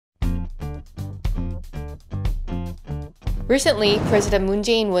Recently, President Moon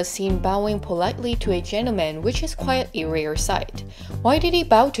Jae-in was seen bowing politely to a gentleman, which is quite a rare sight. Why did he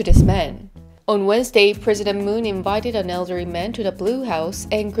bow to this man? On Wednesday, President Moon invited an elderly man to the Blue House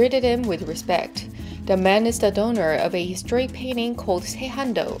and greeted him with respect. The man is the donor of a historic painting called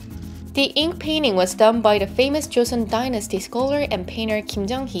Sehando. The ink painting was done by the famous Joseon Dynasty scholar and painter Kim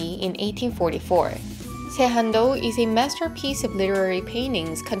Jeong-hui in 1844. Sehando is a masterpiece of literary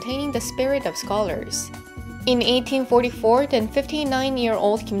paintings containing the spirit of scholars. In 1844, then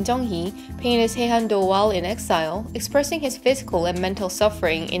 59-year-old Kim Jeong-hui painted Sehando while in exile, expressing his physical and mental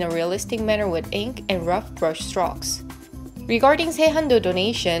suffering in a realistic manner with ink and rough brush strokes. Regarding Sehando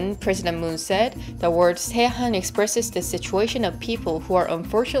donation, President Moon said, the word Sehan expresses the situation of people who are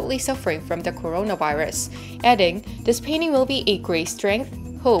unfortunately suffering from the coronavirus, adding, this painting will be a great strength,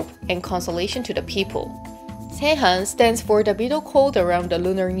 hope, and consolation to the people. Sehan stands for the middle cold around the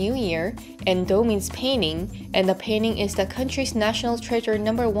Lunar New Year, and Do means painting, and the painting is the country's national treasure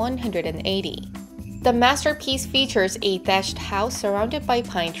number 180. The masterpiece features a thatched house surrounded by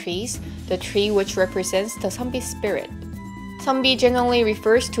pine trees, the tree which represents the Sunbi spirit. Sunbi generally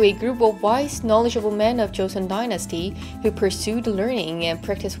refers to a group of wise, knowledgeable men of Joseon Dynasty who pursued learning and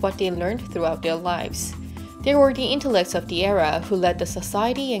practiced what they learned throughout their lives. They were the intellects of the era who led the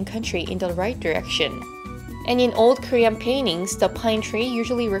society and country in the right direction. And in old Korean paintings, the pine tree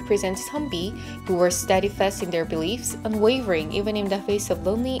usually represents Sunbi, who were steadfast in their beliefs, unwavering even in the face of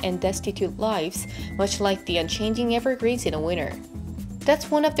lonely and destitute lives, much like the unchanging evergreens in the winter. That's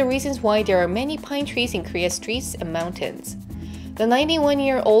one of the reasons why there are many pine trees in Korea's streets and mountains. The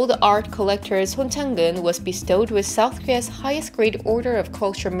 91-year-old art collector Son Chang-gun was bestowed with South Korea's highest grade Order of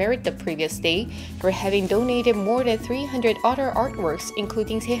Cultural Merit the previous day for having donated more than 300 other artworks,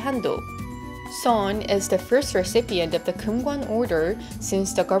 including Sehando. Son is the first recipient of the Kumgwan Order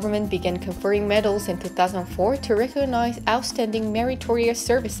since the government began conferring medals in 2004 to recognize outstanding meritorious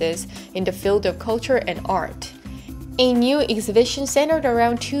services in the field of culture and art. A new exhibition centered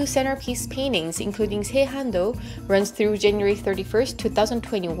around two centerpiece paintings, including Sehando, runs through January 31,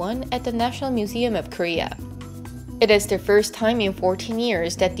 2021 at the National Museum of Korea. It is the first time in 14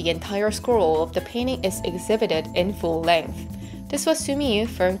 years that the entire scroll of the painting is exhibited in full length. This was Sumi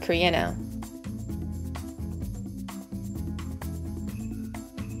from Korea Now.